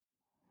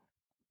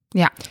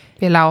Ja,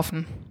 wir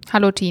laufen.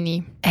 Hallo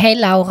Tini. Hey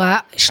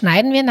Laura,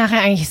 schneiden wir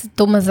nachher eigentlich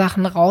dumme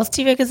Sachen raus,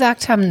 die wir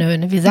gesagt haben? Nö,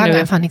 wir sagen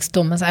einfach nichts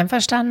Dummes.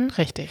 Einverstanden?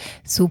 Richtig.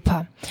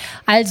 Super.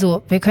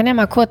 Also, wir können ja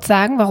mal kurz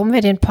sagen, warum wir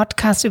den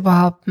Podcast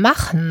überhaupt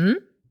machen.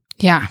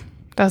 Ja,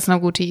 das ist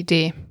eine gute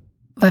Idee.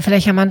 Weil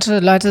vielleicht haben manche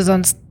Leute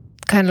sonst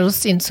keine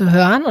Lust, ihn zu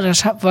hören oder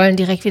wollen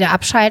direkt wieder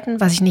abschalten,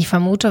 was ich nicht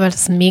vermute, weil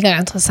das mega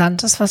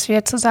interessant ist, was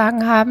wir zu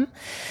sagen haben.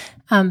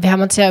 Wir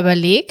haben uns ja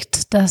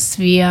überlegt, dass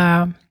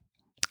wir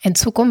in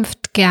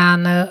Zukunft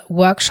gerne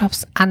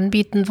Workshops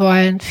anbieten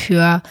wollen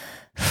für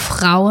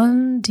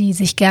Frauen, die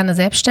sich gerne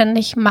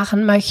selbstständig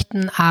machen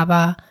möchten,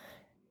 aber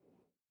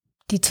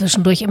die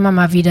zwischendurch immer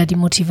mal wieder die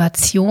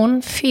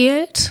Motivation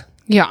fehlt.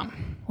 Ja.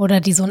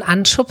 Oder die so einen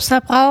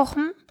Anschubser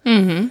brauchen.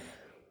 Mhm.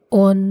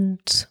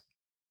 Und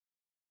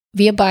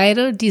wir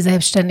beide, die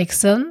selbstständig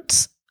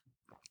sind,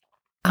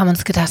 haben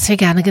uns gedacht, dass wir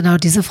gerne genau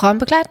diese Frauen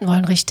begleiten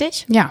wollen,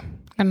 richtig? Ja,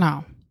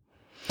 genau.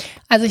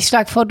 Also ich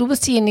schlage vor, du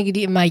bist diejenige,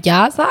 die immer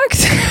Ja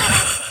sagt.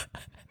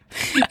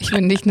 Ich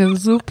finde dich eine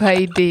super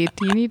Idee,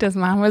 Tini, das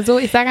machen wir so.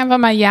 Ich sage einfach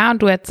mal Ja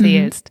und du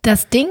erzählst.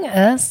 Das Ding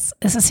ist,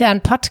 es ist ja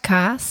ein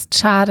Podcast,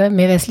 schade,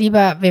 mir wäre es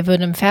lieber, wir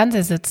würden im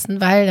Fernsehen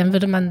sitzen, weil dann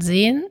würde man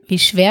sehen, wie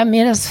schwer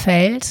mir das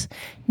fällt,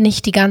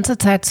 nicht die ganze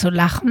Zeit zu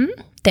lachen,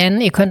 denn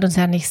ihr könnt uns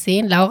ja nicht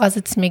sehen, Laura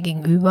sitzt mir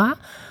gegenüber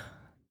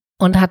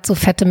und hat so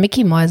fette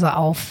Mickey-Mäuse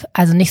auf,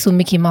 also nicht so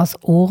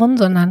Mickey-Maus-Ohren,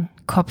 sondern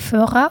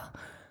Kopfhörer.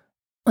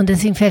 Und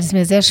deswegen fällt es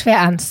mir sehr schwer,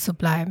 ernst zu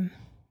bleiben.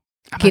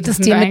 Aber geht es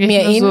dir mit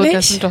mir ähnlich?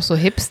 Das sind doch so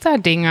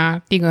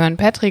Hipster-Dinger, die gehören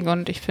Patrick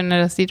und ich finde,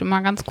 das sieht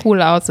immer ganz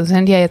cool aus. Das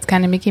sind ja jetzt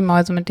keine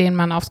Mickey-Mäuse, mit denen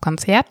man aufs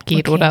Konzert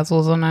geht oder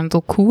so, sondern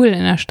so cool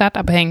in der Stadt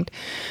abhängt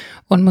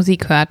und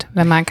Musik hört,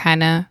 wenn man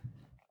keine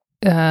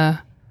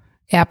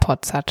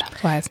AirPods hat.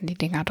 So heißen die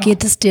Dinger doch.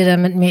 Geht es dir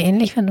dann mit mir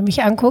ähnlich, wenn du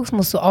mich anguckst?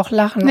 Musst du auch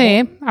lachen?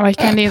 Nee, aber ich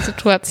kenne die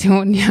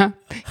Situation ja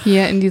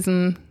hier in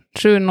diesen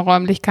schönen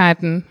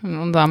Räumlichkeiten, in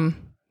unserem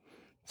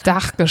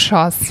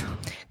Dachgeschoss,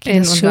 in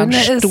unserem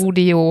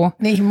Studio.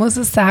 Nee, ich muss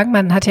es sagen,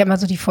 man hat ja immer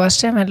so die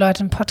Vorstellung, wenn Leute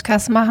einen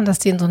Podcast machen, dass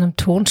die in so einem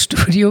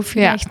Tonstudio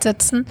vielleicht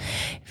sitzen.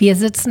 Wir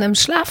sitzen im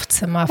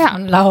Schlafzimmer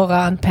von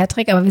Laura und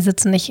Patrick, aber wir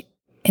sitzen nicht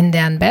in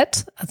deren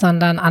Bett,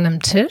 sondern an einem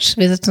Tisch.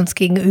 Wir sitzen uns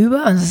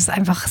gegenüber und es ist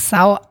einfach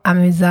sau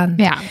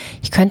amüsant. Ja.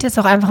 Ich könnte jetzt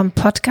auch einfach einen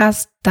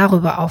Podcast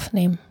darüber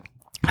aufnehmen.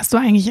 Hast du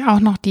eigentlich auch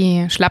noch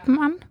die Schlappen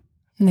an?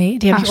 Nee,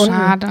 die habe ich unten.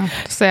 Schade.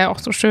 Das sähe ja auch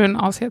so schön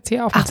aus jetzt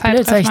hier auf dem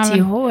Zeitraffer. Soll ich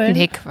die holen?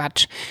 Nee,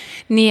 Quatsch.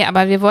 Nee,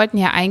 aber wir wollten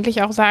ja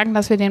eigentlich auch sagen,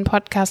 dass wir den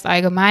Podcast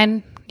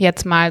allgemein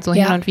jetzt mal so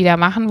hin und wieder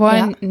machen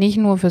wollen, nicht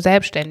nur für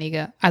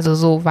Selbstständige. Also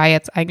so war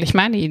jetzt eigentlich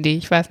meine Idee.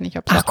 Ich weiß nicht,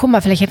 ob Ach, guck mal,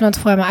 vielleicht hätten wir uns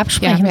vorher mal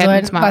absprechen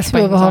sollen, was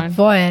wir überhaupt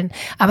wollen.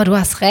 Aber du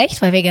hast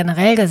recht, weil wir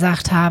generell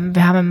gesagt haben,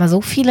 wir haben immer so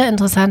viele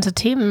interessante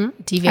Themen,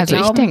 die wir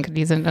glauben. Also ich denke,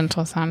 die sind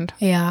interessant.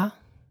 Ja.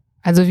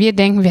 Also wir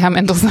denken, wir haben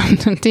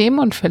interessante Themen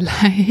und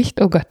vielleicht,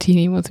 oh Gott,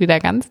 Tini muss wieder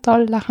ganz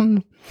toll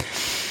lachen.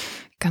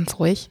 Ganz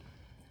ruhig.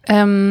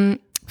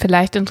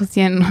 Vielleicht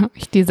interessieren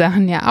euch die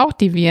Sachen ja auch,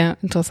 die wir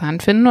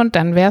interessant finden und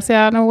dann wäre es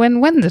ja eine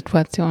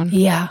Win-Win-Situation.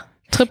 Ja.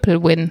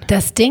 Triple Win.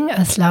 Das Ding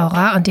ist,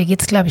 Laura, und dir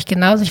geht's, glaube ich,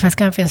 genauso, ich weiß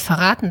gar nicht, ob wir das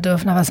verraten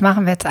dürfen, aber das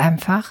machen wir jetzt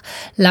einfach.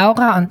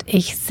 Laura und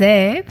ich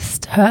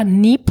selbst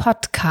hören nie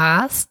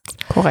Podcasts.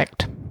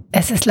 Korrekt.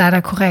 Es ist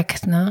leider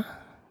korrekt, ne?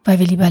 Weil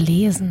wir lieber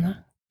lesen, ne?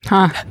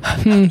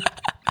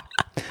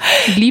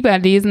 Lieber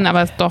lesen,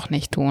 aber es doch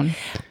nicht tun.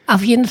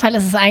 Auf jeden Fall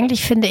ist es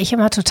eigentlich, finde ich,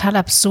 immer total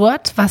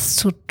absurd, was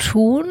zu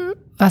tun,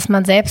 was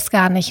man selbst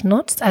gar nicht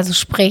nutzt. Also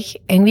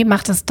sprich, irgendwie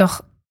macht es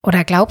doch,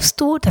 oder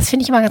glaubst du, das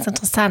finde ich immer ganz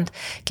interessant,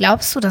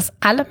 glaubst du, dass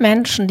alle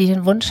Menschen, die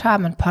den Wunsch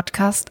haben, einen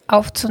Podcast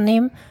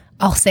aufzunehmen,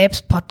 auch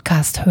selbst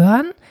Podcast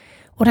hören?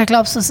 Oder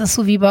glaubst du, es ist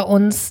so wie bei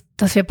uns,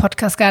 dass wir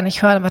Podcast gar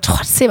nicht hören, aber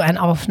trotzdem einen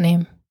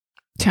aufnehmen?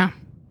 Tja.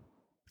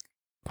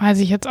 Weiß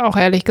ich jetzt auch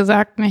ehrlich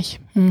gesagt nicht.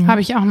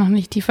 Habe ich auch noch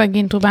nicht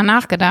tiefergehend drüber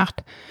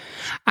nachgedacht.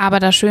 Aber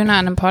das Schöne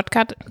an einem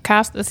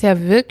Podcast ist ja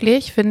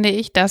wirklich, finde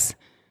ich, dass,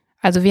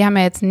 also wir haben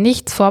ja jetzt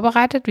nichts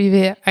vorbereitet, wie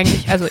wir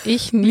eigentlich, also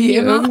ich nie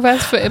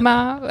irgendwas für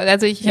immer,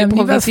 also ich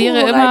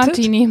improvisiere immer,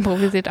 Tini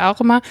improvisiert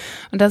auch immer.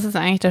 Und das ist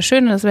eigentlich das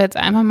Schöne, dass wir jetzt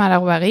einfach mal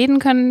darüber reden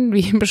können,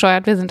 wie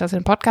bescheuert wir sind, dass wir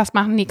einen Podcast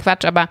machen. Nie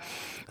Quatsch, aber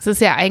es ist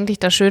ja eigentlich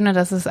das Schöne,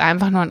 dass es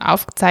einfach nur ein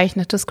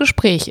aufgezeichnetes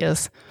Gespräch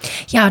ist.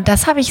 Ja, und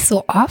das habe ich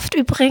so oft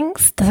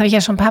übrigens, das habe ich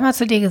ja schon ein paar Mal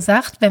zu dir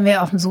gesagt, wenn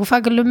wir auf dem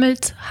Sofa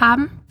gelümmelt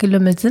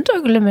sind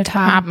oder gelümmelt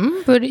haben? Haben,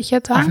 würde ich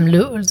jetzt sagen.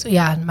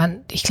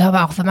 Ich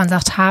glaube auch, wenn man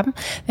sagt haben,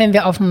 wenn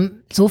wir auf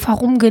dem Sofa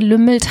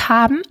rumgelümmelt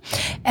haben,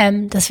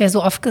 dass wir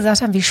so oft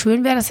gesagt haben, wie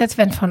schön wäre das jetzt,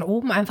 wenn von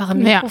oben einfach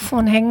ein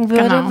Mikrofon hängen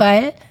würde,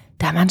 weil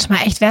da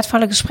manchmal echt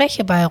wertvolle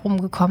Gespräche bei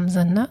rumgekommen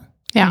sind, ne?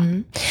 Ja.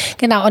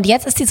 Genau, und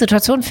jetzt ist die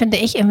Situation, finde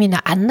ich, irgendwie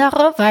eine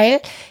andere,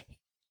 weil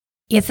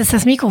jetzt ist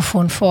das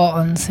Mikrofon vor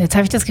uns. Jetzt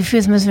habe ich das Gefühl,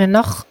 jetzt müssen wir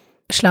noch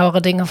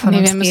schlauere Dinge von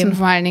uns geben. Wir müssen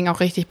vor allen Dingen auch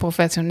richtig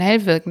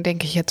professionell wirken,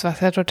 denke ich jetzt, was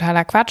ja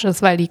totaler Quatsch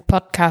ist, weil die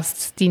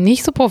Podcasts, die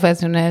nicht so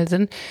professionell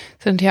sind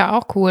ja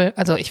auch cool.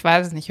 Also ich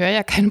weiß es nicht, ich höre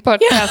ja keinen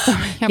Podcast, aber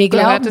ich habe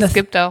gehört, es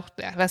gibt auch,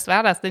 was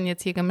war das denn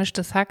jetzt hier,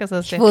 gemischtes Hack? Ist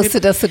das ich wusste,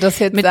 dass du das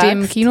jetzt mit sagst.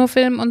 Dem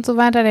Kinofilm und so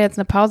weiter, der jetzt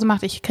eine Pause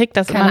macht, ich kriege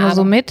das immer nur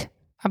so mit.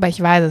 aber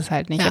ich weiß es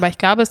halt nicht. Ja. Aber ich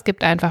glaube, es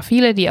gibt einfach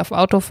viele, die auf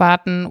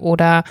Autofahrten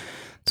oder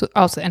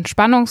aus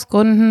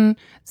Entspannungsgründen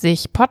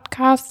sich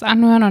Podcasts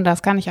anhören und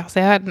das kann ich auch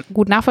sehr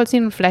gut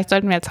nachvollziehen und vielleicht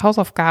sollten wir als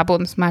Hausaufgabe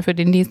uns mal für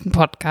den nächsten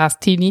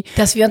Podcast, Tini,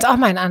 Dass wir uns auch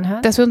mal einen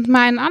anhören? dass wir uns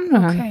mal einen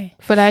anhören. Okay.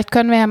 Vielleicht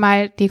können wir ja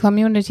mal die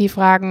Community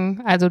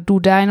fragen, also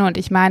du, deine und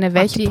ich meine,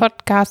 welche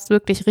Podcasts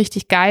wirklich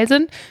richtig geil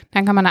sind.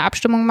 Dann kann man eine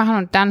Abstimmung machen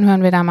und dann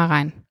hören wir da mal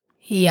rein.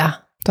 Ja.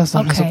 Das ist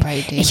doch eine super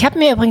Idee. Ich habe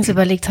mir übrigens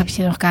überlegt, habe ich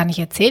dir noch gar nicht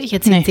erzählt. Ich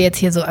erzähle dir jetzt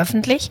hier so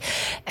öffentlich.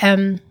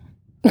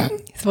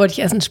 Jetzt wollte ich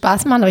erst einen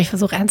Spaß machen, aber ich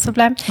versuche ernst zu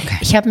bleiben. Okay.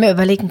 Ich habe mir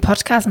überlegt, einen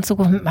Podcast in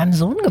Zukunft mit meinem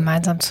Sohn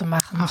gemeinsam zu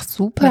machen. Ach,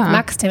 super. Mit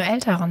Max, dem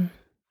Älteren.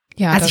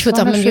 Ja, also ich würde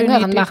es auch mit dem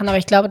Jüngeren machen, aber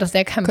ich glaube, dass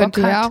der keinen Bock hat.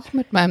 Könnte ja auch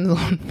mit meinem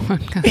Sohn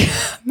Podcast.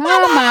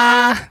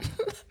 Mama!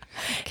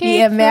 Wie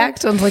ihr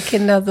merkt, unsere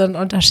Kinder sind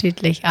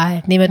unterschiedlich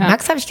alt. Nee, mit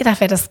Max habe ich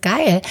gedacht, wäre das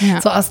geil. Ja.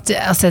 So aus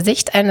der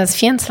Sicht eines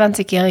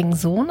 24-jährigen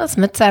Sohnes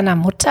mit seiner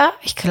Mutter.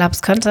 Ich glaube,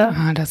 es könnte.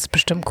 Ah, das ist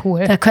bestimmt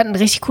cool. Da könnten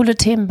richtig coole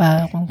Themen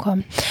bei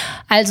rumkommen.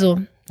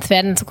 Also, es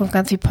werden in Zukunft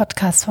ganz viele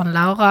Podcasts von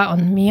Laura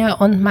und mir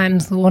und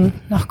meinem Sohn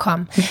noch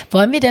kommen.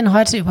 Wollen wir denn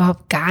heute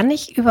überhaupt gar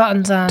nicht über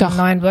unseren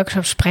neuen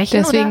Workshop sprechen?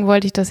 Deswegen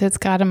wollte ich das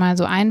jetzt gerade mal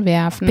so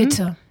einwerfen.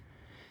 Bitte.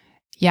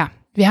 Ja,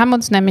 wir haben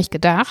uns nämlich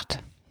gedacht,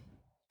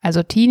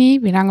 also Tini,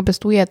 wie lange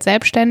bist du jetzt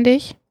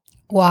selbstständig?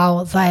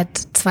 Wow, seit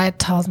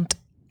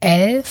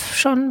 2011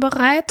 schon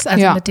bereits.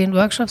 Also mit den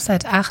Workshops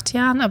seit 8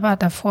 Jahren, aber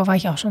davor war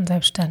ich auch schon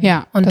selbstständig.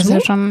 Ja, und das ist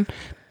ja schon...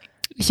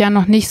 Ich ja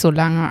noch nicht so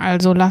lange,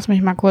 also lass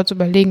mich mal kurz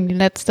überlegen. Die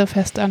letzte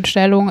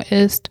Festanstellung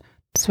ist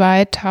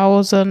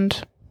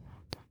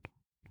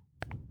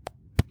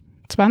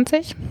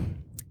 2020?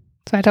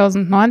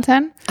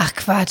 2019? Ach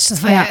Quatsch,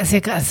 das war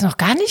ist noch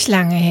gar nicht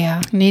lange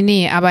her.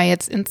 Nee, aber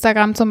jetzt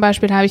Instagram zum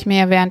Beispiel habe ich mir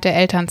ja während der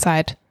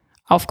Elternzeit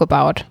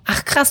aufgebaut.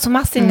 Ach krass, du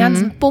machst den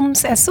ganzen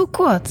Bums erst so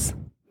kurz.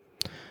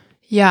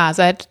 Ja,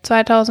 seit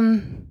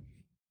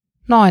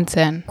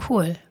 2019.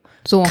 Cool.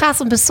 So. Krass,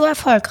 und bist so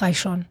erfolgreich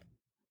schon.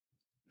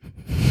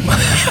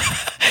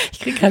 Ich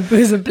kriege gerade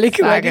böse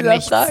Blicke über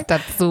dieser Frage.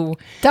 Dazu.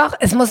 Doch,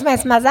 es muss man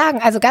jetzt mal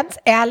sagen. Also ganz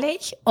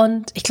ehrlich,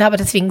 und ich glaube,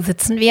 deswegen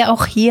sitzen wir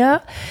auch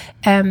hier.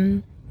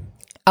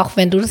 Auch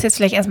wenn du das jetzt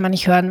vielleicht erstmal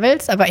nicht hören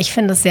willst, aber ich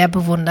finde es sehr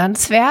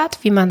bewundernswert,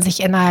 wie man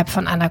sich innerhalb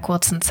von einer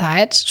kurzen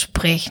Zeit,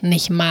 sprich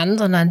nicht Mann,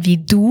 sondern wie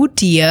du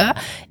dir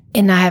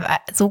innerhalb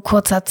so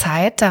kurzer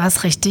Zeit da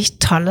was richtig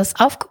Tolles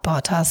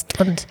aufgebaut hast.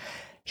 Und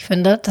ich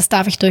finde, das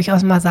darf ich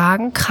durchaus mal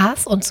sagen,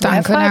 krass und so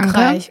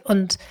erfolgreich. Danke.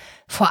 Und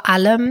vor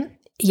allem,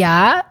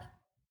 ja,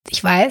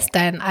 ich weiß,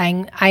 dein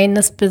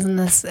eines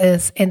Business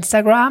ist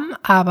Instagram,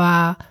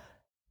 aber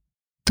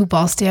du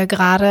baust dir ja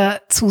gerade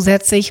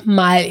zusätzlich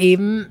mal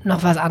eben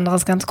noch was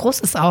anderes ganz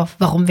Großes auf,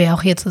 warum wir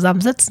auch hier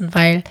zusammen sitzen,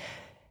 weil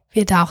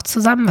wir da auch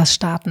zusammen was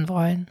starten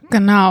wollen.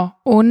 Genau.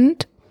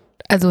 Und,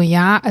 also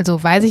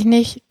weiß ich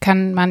nicht,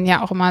 kann man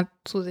ja auch immer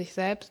zu sich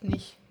selbst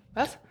nicht,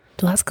 was?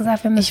 Du hast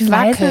gesagt, wir müssen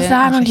leise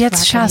sagen und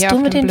jetzt schaust du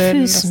mit den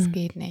Füßen. Das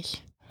geht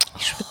nicht.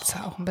 Ich schwitze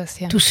auch ein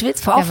bisschen. Du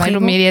schwitzt vor Aufregung? Ja, weil du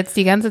mir jetzt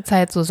die ganze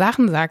Zeit so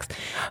Sachen sagst.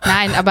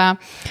 Nein, aber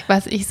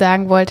was ich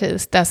sagen wollte,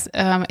 ist, dass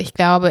ich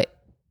glaube,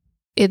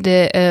 ich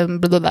mache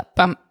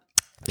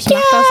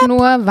das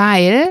nur,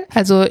 weil,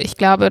 also ich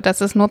glaube,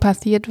 das ist nur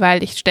passiert,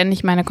 weil ich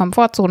ständig meine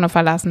Komfortzone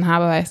verlassen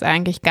habe, weil ich es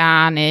eigentlich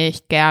gar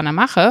nicht gerne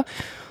mache.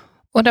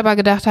 Und aber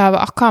gedacht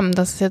habe, ach komm,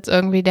 das ist jetzt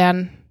irgendwie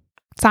der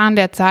Zahn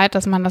der Zeit,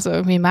 dass man das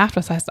irgendwie macht.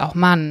 Was heißt auch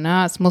Mann,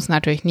 ne? Es muss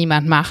natürlich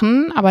niemand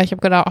machen, aber ich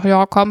habe gedacht, ach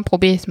ja, komm,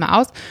 probiere ich es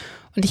mal aus.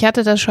 Und ich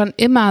hatte das schon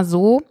immer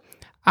so,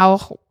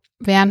 auch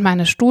während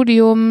meines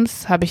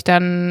Studiums habe ich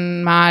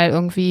dann mal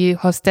irgendwie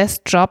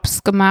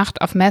Hostess-Jobs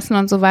gemacht auf Messen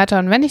und so weiter.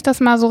 Und wenn ich das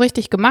mal so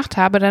richtig gemacht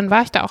habe, dann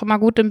war ich da auch immer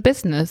gut im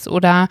Business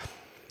oder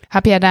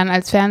habe ja dann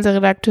als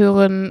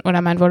Fernsehredakteurin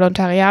oder mein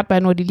Volontariat bei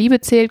Nur die Liebe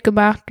zählt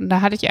gemacht. Und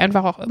da hatte ich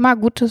einfach auch immer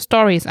gute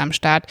Stories am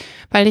Start,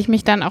 weil ich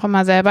mich dann auch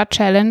immer selber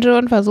challenge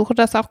und versuche,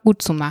 das auch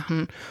gut zu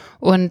machen.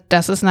 Und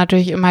das ist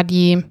natürlich immer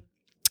die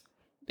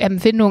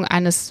Empfindung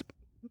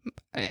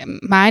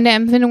meine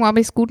Empfindung, ob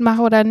ich es gut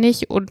mache oder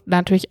nicht und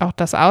natürlich auch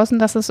das Außen,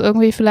 dass es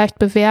irgendwie vielleicht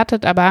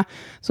bewertet, aber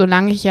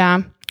solange ich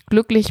ja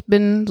glücklich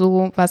bin,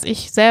 so was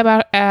ich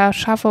selber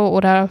erschaffe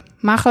oder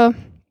mache,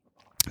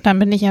 dann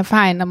bin ich ja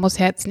fein. Da muss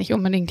ja jetzt nicht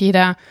unbedingt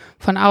jeder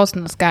von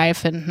außen es geil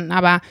finden,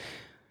 aber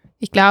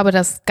ich glaube,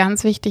 dass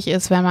ganz wichtig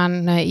ist, wenn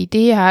man eine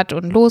Idee hat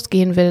und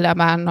losgehen will,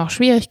 aber noch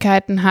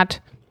Schwierigkeiten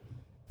hat,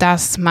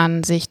 dass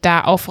man sich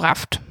da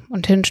aufrafft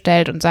und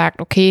hinstellt und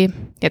sagt, okay,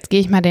 jetzt gehe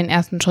ich mal den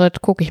ersten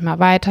Schritt, gucke ich mal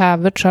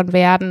weiter, wird schon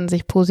werden,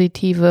 sich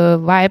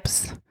positive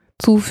Vibes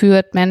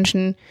zuführt,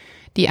 Menschen,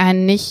 die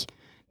einen nicht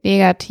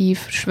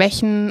negativ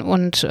schwächen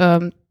und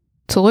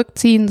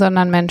zurückziehen,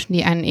 sondern Menschen,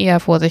 die einen eher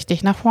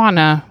vorsichtig nach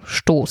vorne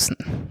stoßen.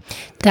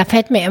 Da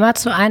fällt mir immer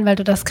zu ein, weil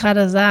du das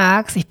gerade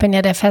sagst, ich bin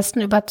ja der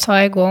festen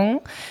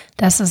Überzeugung,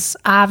 dass es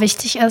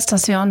wichtig ist,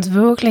 dass wir uns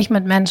wirklich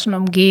mit Menschen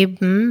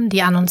umgeben,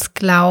 die an uns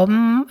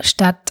glauben,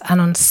 statt an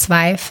uns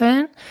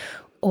zweifeln.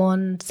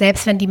 Und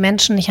selbst wenn die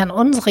Menschen nicht an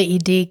unsere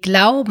Idee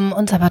glauben,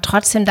 uns aber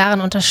trotzdem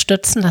darin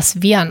unterstützen,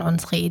 dass wir an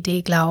unsere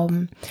Idee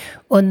glauben.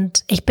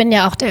 Und ich bin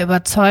ja auch der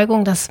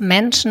Überzeugung, dass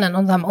Menschen in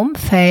unserem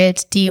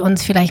Umfeld, die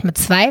uns vielleicht mit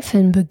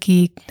Zweifeln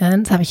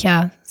begegnen, sage ich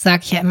ja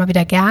immer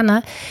wieder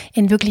gerne,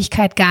 in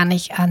Wirklichkeit gar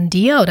nicht an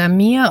dir oder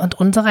mir und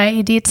unserer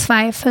Idee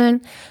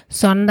zweifeln,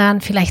 sondern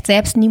vielleicht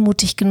selbst nie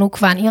mutig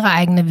genug waren, ihre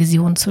eigene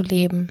Vision zu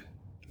leben.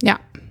 Ja,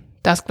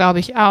 das glaube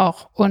ich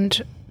auch.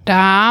 Und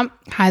da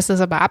heißt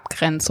es aber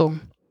Abgrenzung.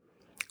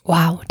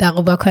 Wow,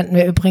 darüber könnten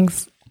wir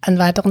übrigens einen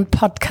weiteren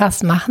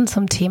Podcast machen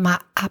zum Thema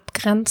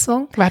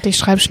Abgrenzung. Warte, ich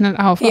schreibe schnell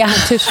auf den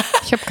Tisch.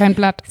 Ich habe kein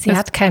Blatt. Sie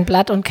hat kein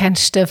Blatt und keinen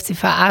Stift. Sie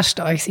verarscht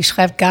euch. Sie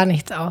schreibt gar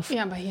nichts auf.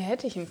 Ja, aber hier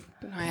hätte ich einen.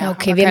 Naja,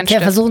 okay,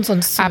 wir versuchen es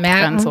uns zu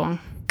merken.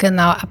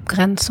 Genau,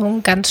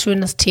 Abgrenzung. Ganz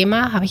schönes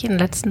Thema. Habe ich in den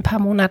letzten paar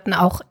Monaten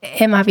auch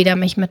immer wieder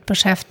mich mit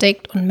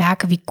beschäftigt und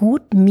merke, wie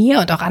gut mir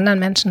und auch anderen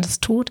Menschen das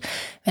tut,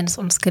 wenn es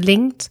uns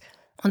gelingt,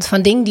 uns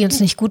von Dingen, die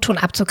uns nicht gut tun,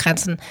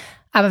 abzugrenzen.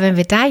 Aber wenn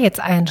wir da jetzt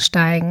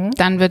einsteigen,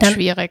 dann wird es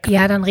schwierig.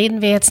 Ja, dann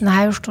reden wir jetzt eine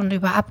halbe Stunde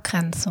über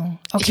Abgrenzung.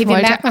 Okay, wir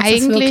merken uns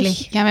das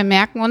wirklich. Ja, wir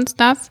merken uns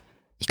das.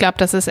 Ich glaube,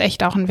 das ist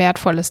echt auch ein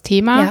wertvolles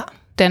Thema,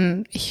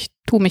 denn ich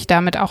tue mich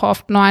damit auch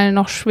oft mal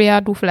noch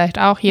schwer, du vielleicht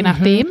auch, je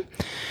nachdem.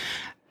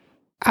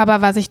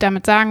 Aber was ich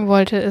damit sagen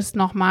wollte, ist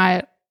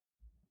nochmal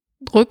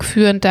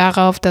rückführend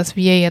darauf, dass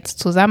wir jetzt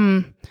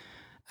zusammen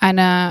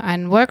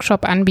einen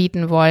Workshop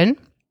anbieten wollen,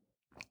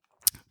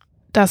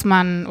 dass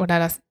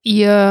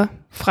ihr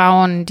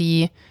Frauen,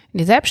 die in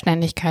die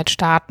Selbstständigkeit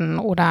starten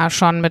oder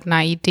schon mit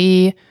einer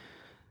Idee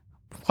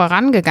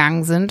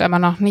vorangegangen sind, aber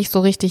noch nicht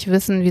so richtig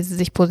wissen, wie sie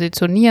sich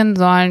positionieren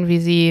sollen,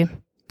 wie sie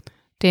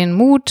den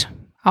Mut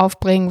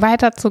aufbringen,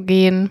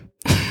 weiterzugehen.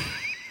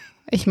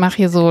 Ich mache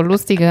hier so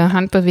lustige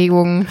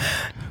Handbewegungen.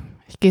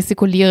 Ich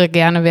gestikuliere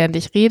gerne, während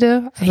ich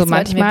rede. Also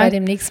sollten wir bei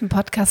dem nächsten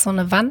Podcast so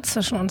eine Wand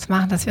zwischen uns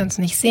machen, dass wir uns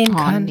nicht sehen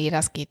können. Oh nee,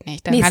 das geht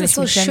nicht. Dann es ist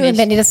so schön,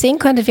 wenn ihr das sehen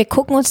könntet. Wir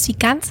gucken uns die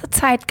ganze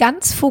Zeit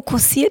ganz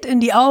fokussiert in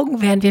die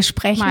Augen, während wir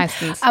sprechen.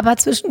 Meistens. Aber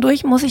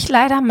zwischendurch muss ich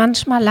leider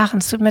manchmal lachen.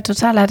 Es tut mir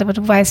total leid, aber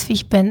du weißt, wie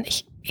ich bin.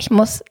 Ich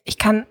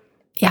kann.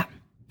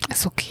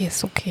 Ist okay.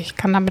 Ich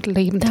kann damit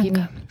leben, Danke.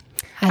 Tini.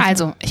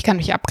 Also, ich kann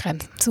mich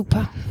abgrenzen.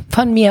 Super.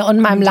 Von mir und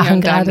meinem Lachen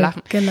gerade.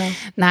 Lachen. Genau.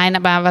 Nein,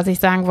 aber was ich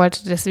sagen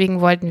wollte,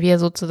 deswegen wollten wir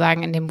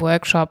sozusagen in dem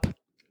Workshop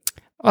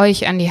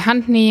euch an die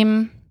Hand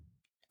nehmen,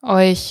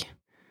 euch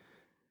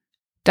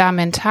da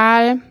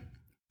mental,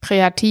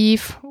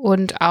 kreativ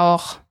und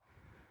auch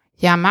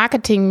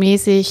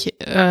marketingmäßig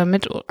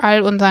mit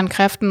all unseren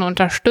Kräften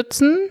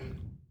unterstützen,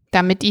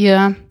 damit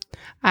ihr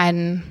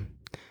einen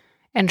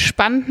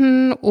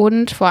entspannten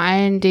und vor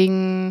allen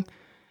Dingen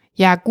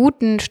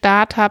guten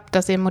Start habt,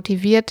 dass ihr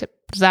motiviert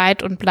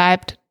seid und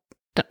bleibt,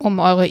 um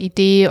eure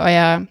Idee,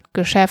 euer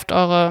Geschäft,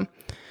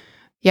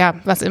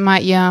 was immer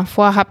ihr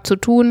vorhabt zu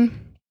tun,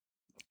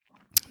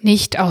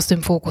 nicht aus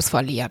dem Fokus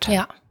verliert.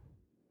 Ja.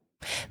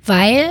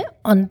 Weil,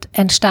 und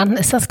entstanden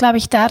ist das, glaube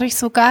ich, dadurch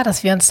sogar,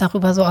 dass wir uns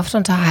darüber so oft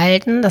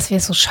unterhalten, dass wir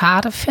es so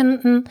schade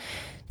finden,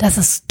 dass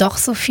es doch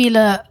so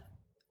viele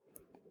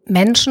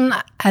Menschen,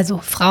 also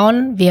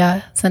Frauen,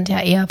 wir sind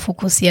ja eher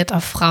fokussiert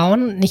auf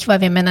Frauen, nicht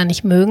weil wir Männer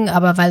nicht mögen,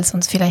 aber weil es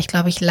uns vielleicht,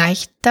 glaube ich,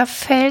 leichter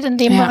fällt in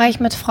dem Bereich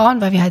mit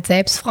Frauen, weil wir halt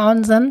selbst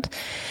Frauen sind,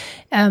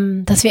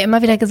 dass wir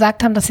immer wieder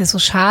gesagt haben, dass wir es so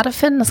schade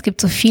finden. Es gibt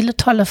so viele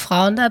tolle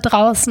Frauen da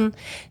draußen,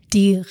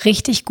 die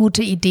richtig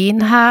gute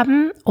Ideen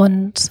haben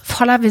und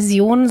voller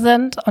Vision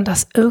sind und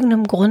aus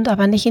irgendeinem Grund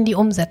aber nicht in die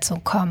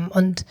Umsetzung kommen.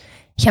 Und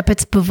ich habe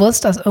jetzt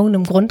bewusst aus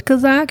irgendeinem Grund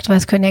gesagt, weil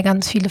es können ja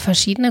ganz viele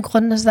verschiedene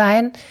Gründe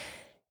sein.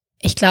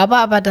 Ich glaube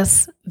aber,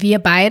 dass wir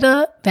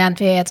beide, während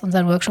wir jetzt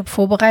unseren Workshop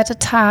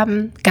vorbereitet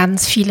haben,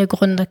 ganz viele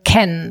Gründe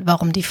kennen,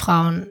 warum die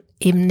Frauen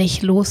eben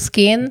nicht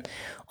losgehen.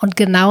 Und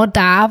genau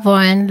da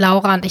wollen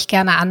Laura und ich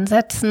gerne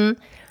ansetzen,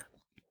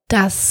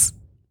 dass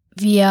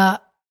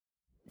wir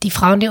die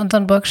Frauen, die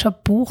unseren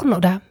Workshop buchen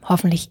oder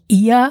hoffentlich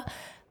ihr,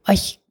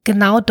 euch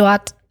genau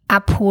dort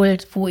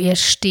abholt, wo ihr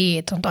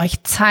steht und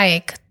euch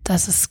zeigt,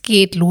 dass es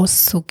geht,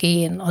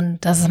 loszugehen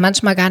und dass es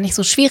manchmal gar nicht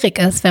so schwierig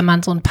ist, wenn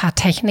man so ein paar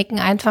Techniken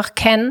einfach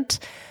kennt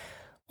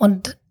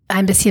und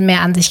ein bisschen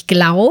mehr an sich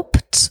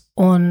glaubt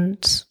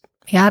und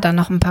dann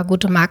noch ein paar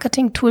gute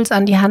Marketing-Tools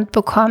an die Hand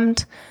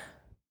bekommt.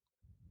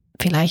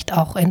 Vielleicht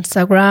auch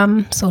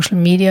Instagram, Social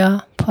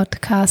Media,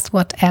 Podcast,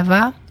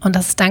 whatever. Und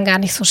dass es dann gar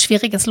nicht so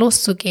schwierig ist,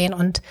 loszugehen.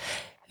 Und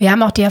wir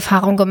haben auch die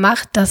Erfahrung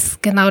gemacht, dass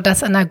genau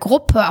das in der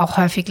Gruppe auch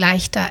häufig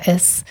leichter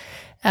ist.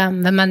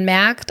 Wenn man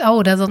merkt,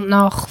 da sind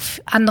noch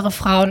andere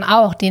Frauen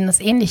auch, denen es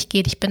ähnlich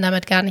geht. Ich bin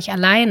damit gar nicht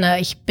alleine.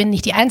 Ich bin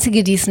nicht die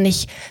Einzige, die es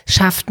nicht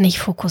schafft, nicht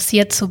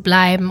fokussiert zu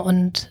bleiben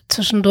und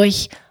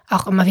zwischendurch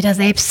auch immer wieder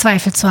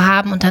Selbstzweifel zu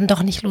haben und dann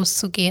doch nicht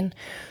loszugehen.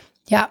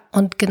 Ja,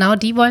 und genau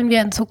die wollen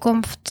wir in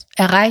Zukunft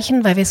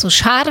erreichen, weil wir es so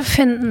schade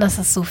finden, dass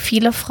es so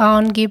viele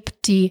Frauen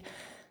gibt, die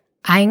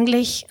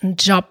eigentlich einen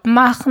Job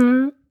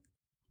machen,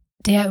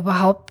 der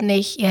überhaupt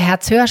nicht ihr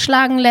Herz höher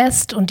schlagen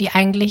lässt und die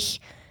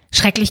eigentlich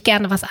schrecklich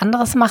gerne was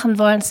anderes machen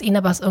wollen, es ihnen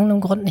aber aus irgendeinem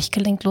Grund nicht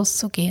gelingt,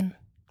 loszugehen.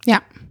 Ja.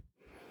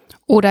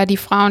 Oder die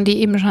Frauen, die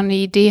eben schon eine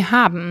Idee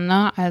haben,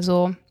 ne?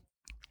 Also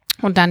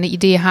und dann eine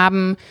Idee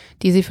haben,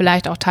 die sie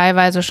vielleicht auch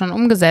teilweise schon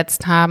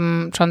umgesetzt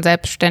haben, schon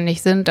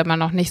selbstständig sind, aber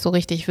noch nicht so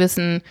richtig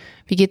wissen,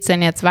 wie geht's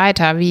denn jetzt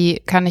weiter?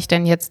 Wie kann ich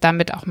denn jetzt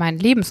damit auch meinen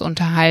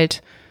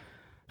Lebensunterhalt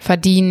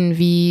verdienen?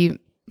 Wie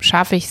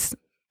schaffe ich es,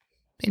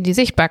 in die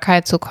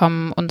Sichtbarkeit zu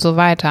kommen und so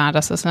weiter?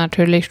 Das ist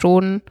natürlich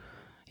schon,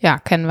 ja,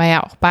 kennen wir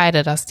ja auch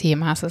beide das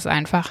Thema. Es ist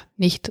einfach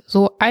nicht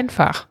so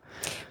einfach.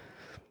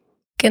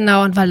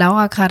 Genau, und weil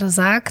Laura gerade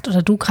sagt,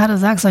 oder du gerade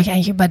sagst, soll ich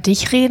eigentlich über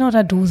dich reden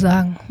oder du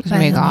sagen? Ist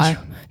mir egal.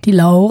 Die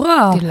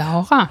Laura. Die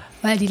Laura.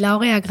 Weil die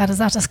Laura ja gerade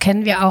sagt, das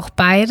kennen wir auch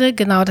beide,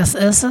 genau das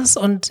ist es.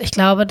 Und ich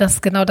glaube,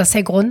 dass genau das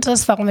der Grund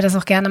ist, warum wir das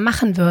auch gerne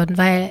machen würden,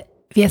 weil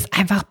wir es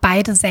einfach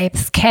beide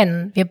selbst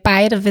kennen. Wir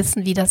beide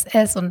wissen, wie das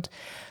ist. Und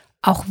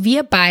auch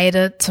wir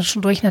beide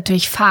zwischendurch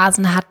natürlich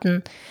Phasen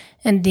hatten,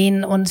 in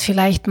denen uns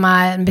vielleicht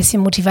mal ein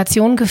bisschen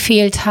Motivation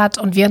gefehlt hat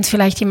und wir uns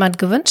vielleicht jemand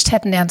gewünscht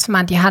hätten, der uns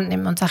mal an die Hand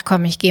nimmt und sagt,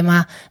 komm, ich gehe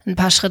mal ein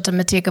paar Schritte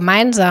mit dir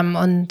gemeinsam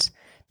und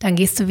dann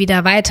gehst du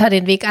wieder weiter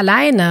den Weg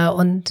alleine.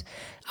 Und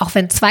auch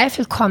wenn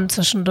Zweifel kommen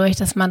zwischendurch,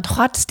 dass man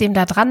trotzdem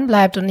da dran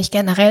bleibt und nicht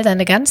generell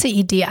seine ganze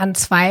Idee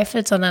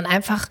anzweifelt, sondern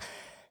einfach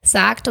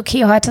sagt,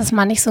 okay, heute ist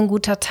mal nicht so ein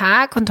guter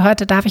Tag und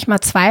heute darf ich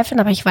mal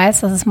zweifeln, aber ich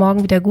weiß, dass es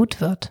morgen wieder gut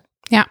wird.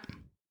 Ja.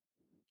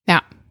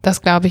 Ja.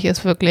 Das, glaube ich,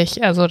 ist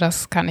wirklich, also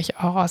das kann ich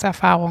auch aus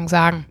Erfahrung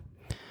sagen.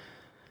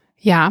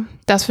 Ja,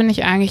 das finde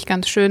ich eigentlich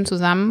ganz schön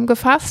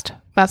zusammengefasst,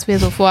 was wir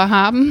so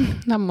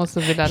vorhaben. Da musst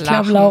du wieder lachen. Ich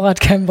glaube, Laura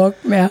hat keinen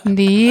Bock mehr.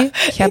 Nee,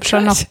 ich habe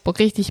schon noch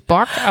richtig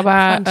Bock,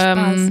 aber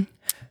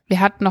wir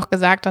hatten noch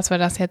gesagt, dass wir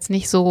das jetzt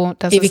nicht so,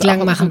 dass ewig es lang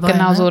auch machen wollen,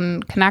 genau ne? so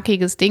ein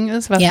knackiges Ding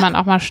ist, was man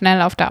auch mal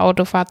schnell auf der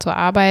Autofahrt zur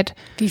Arbeit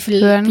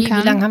hören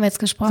kann. Wie lange haben wir jetzt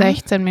gesprochen?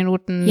 16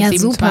 Minuten, ja, 27,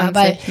 super,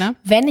 weil ne?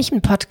 wenn ich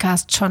einen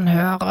Podcast schon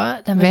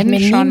höre, dann würde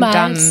ich mir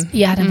niemals,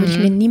 würde ich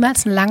mir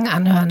niemals einen langen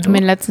anhören. Ich habe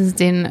mir letztens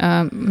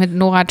den mit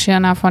Nora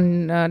Tschirner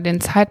von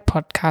den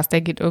Zeit-Podcast,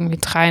 der geht irgendwie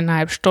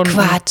 3,5 Stunden.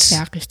 Quatsch.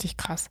 Ja, richtig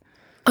krass.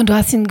 Und du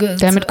hast ihn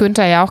der mit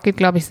Günther ja auch geht,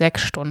 glaube ich,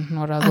 6 Stunden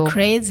oder so. Ah,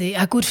 crazy.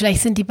 Ah, gut,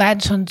 vielleicht sind die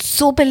beiden schon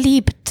so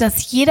beliebt,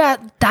 dass jeder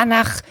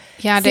danach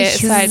ja, der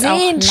sich ist halt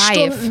auch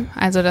live. Stunden.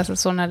 Also das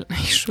ist so eine,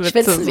 ich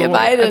schwitzen so. wir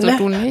beide, also ne?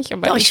 du nicht,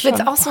 aber doch, ich schwitze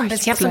schon. auch so ein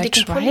bisschen. Ich habe so einen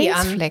dicken Pulli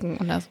an. Schweißflecken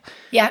oder so.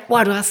 Ja,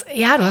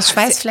 du hast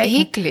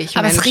Schweißflecken. Eklig,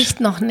 aber Mensch. es riecht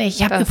noch nicht.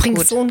 Ich habe Das ist übrigens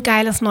gut. so ein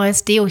geiles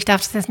neues Deo. Ich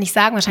darf das jetzt nicht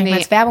sagen, wahrscheinlich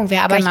weil es Werbung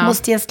wäre, aber ich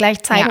muss dir es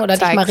gleich zeigen oder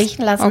dich mal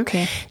riechen lassen.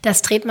 Okay.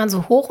 Das dreht man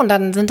so hoch und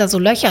dann sind da so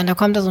Löcher und da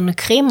kommt da so eine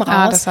Creme raus.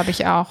 Ah, das habe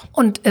ich auch.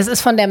 Und es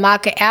ist von der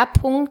Marke R.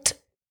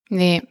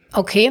 Nee.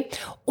 Okay.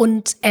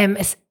 Und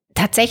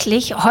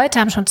tatsächlich,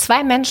 heute haben schon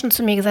 2 Menschen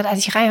zu mir gesagt, als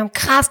ich reinkam,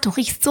 krass, du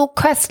riechst so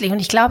köstlich. Und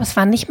ich glaube, es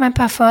war nicht mein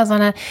Parfum,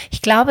 sondern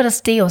ich glaube,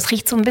 das Deo, es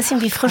riecht so ein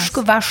bisschen wie frisch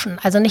gewaschen.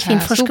 Also nicht wie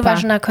ein frisch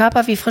gewaschener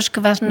Körper, wie frisch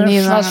gewaschene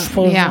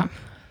Waschpulver.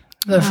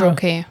 Ja.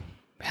 Okay.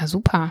 Ja,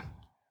 super.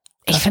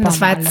 Ich finde, es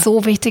war jetzt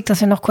so wichtig,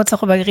 dass wir noch kurz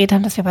darüber geredet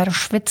haben, dass wir beide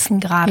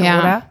schwitzen gerade,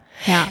 oder?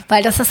 Ja.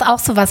 Weil das ist auch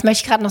so was,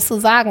 möchte ich gerade noch so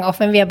sagen, auch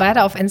wenn wir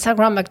beide auf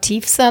Instagram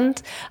aktiv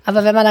sind,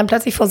 aber wenn man dann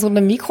plötzlich vor so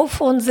einem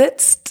Mikrofon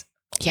sitzt.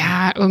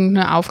 Ja,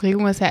 irgendeine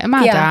Aufregung ist ja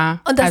immer da.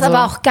 Und das ist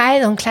aber auch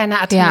geil, so ein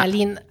kleiner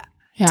Adrenalin,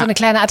 Ja. so eine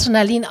kleine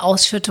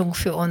Adrenalinausschüttung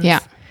für uns. Ja.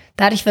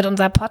 Dadurch wird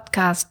unser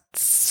Podcast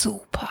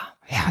super.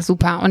 Ja,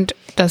 super. Und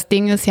das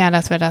Ding ist ja,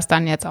 dass wir das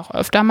dann jetzt auch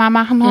öfter mal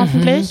machen,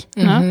 hoffentlich.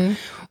 Ne?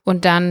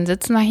 Und dann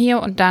sitzen wir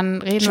hier und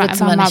dann reden wir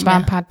einfach mal über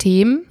ein paar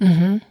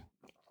Themen.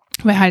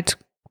 Wer halt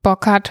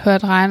Bock hat,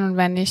 hört rein und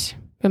wenn nicht,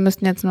 wir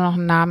müssten jetzt nur noch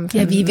einen Namen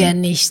finden. Ja, wie wer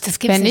nicht? Das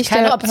gibt es nicht,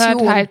 keine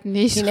Option. Hört halt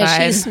nicht Den rein.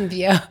 erschießen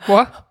wir.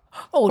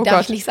 Oh, darf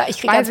Gott. ich nicht sagen. Ich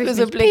kriege ganz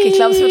böse Blicke. Ich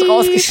glaube, es wird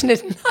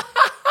rausgeschnitten.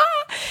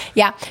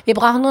 Ja, wir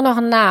brauchen nur noch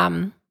einen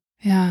Namen.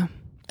 Ja.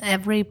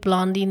 Every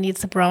blondie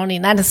needs a brownie.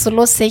 Nein, das ist so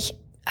lustig.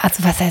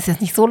 Also was heißt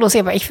jetzt nicht so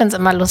lustig, aber ich finde es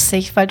immer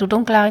lustig, weil du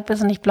dunkelhaarig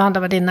bist und nicht blond,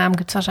 aber den Namen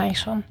gibt es wahrscheinlich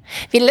schon.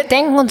 Wir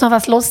denken uns noch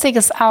was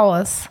Lustiges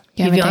aus,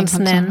 wie wir uns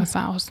nennen. Noch was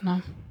aus,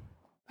 ne?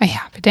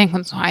 Ja, wir denken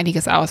uns noch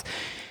einiges aus.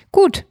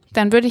 Gut,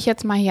 dann würde ich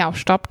jetzt mal hier auf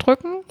Stopp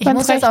drücken. Ich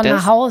muss jetzt auch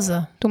nach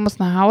Hause. Du musst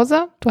nach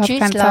Hause. Du hast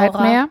keine Zeit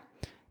mehr.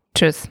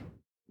 Tschüss.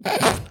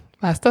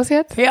 War's das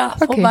jetzt? Ja,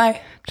 vorbei.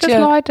 Tschüss,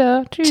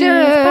 Leute. Tschüss.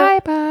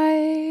 Bye,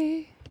 bye.